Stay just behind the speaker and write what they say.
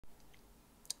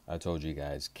I told you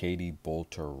guys, Katie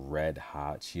Boulter red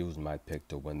hot. She was my pick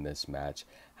to win this match.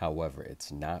 However,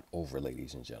 it's not over,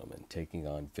 ladies and gentlemen. Taking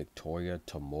on Viktoriya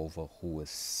Tomova, who is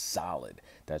solid.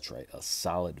 That's right, a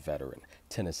solid veteran.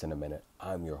 Tennis in a minute.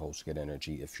 I'm your host, Get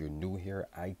Energy. If you're new here,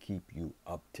 I keep you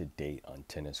up to date on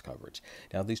tennis coverage.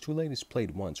 Now, these two ladies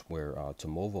played once where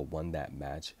Tomova won that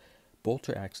match.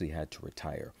 Boulter actually had to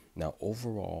retire. Now,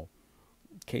 overall,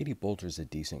 Katie Boulter is a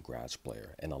decent grass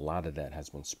player, and a lot of that has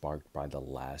been sparked by the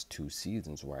last two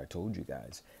seasons where I told you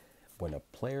guys, when a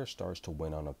player starts to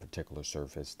win on a particular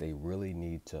surface, they really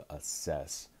need to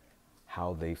assess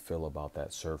how they feel about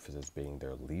that surface as being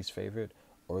their least favorite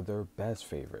or their best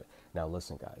favorite. Now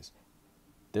listen guys,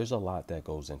 there's a lot that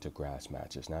goes into grass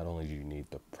matches. Not only do you need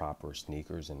the proper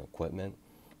sneakers and equipment,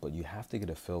 but you have to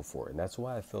get a feel for it. And that's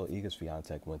why I feel Iga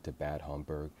Swiatek went to Bad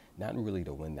Homburg, not really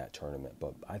to win that tournament,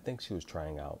 but I think she was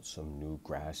trying out some new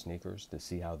grass sneakers to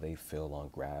see how they feel on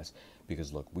grass.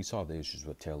 Because look, we saw the issues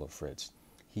with Taylor Fritz.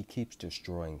 He keeps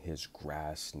destroying his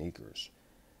grass sneakers.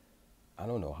 I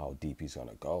don't know how deep he's going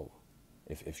to go.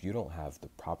 If you don't have the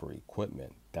proper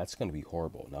equipment, that's going to be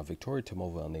horrible. Now, Viktoriya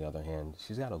Tomova, on the other hand,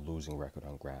 she's got a losing record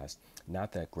on grass.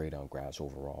 Not that great on grass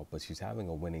overall, but she's having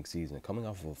a winning season. Coming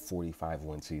off of a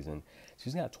 45-win season,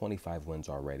 she's got 25 wins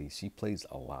already. She plays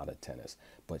a lot of tennis,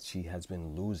 but she has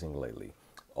been losing lately,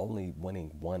 only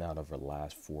winning one out of her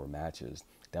last four matches.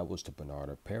 That was to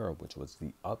Bernarda Pera, which was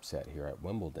the upset here at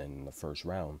Wimbledon in the first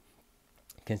round.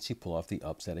 Can she pull off the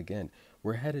upset again?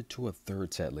 We're headed to a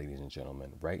third set, ladies and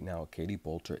gentlemen. Right now, Katie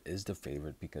Boulter is the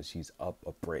favorite because she's up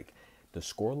a break. The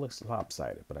score looks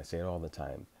lopsided, but I say it all the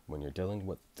time. When you're dealing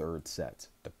with third sets,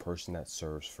 the person that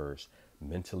serves first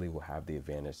mentally will have the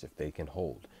advantage if they can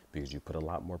hold, because you put a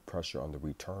lot more pressure on the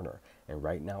returner. And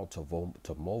right now,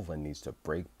 Tomova needs to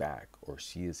break back or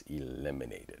she is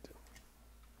eliminated.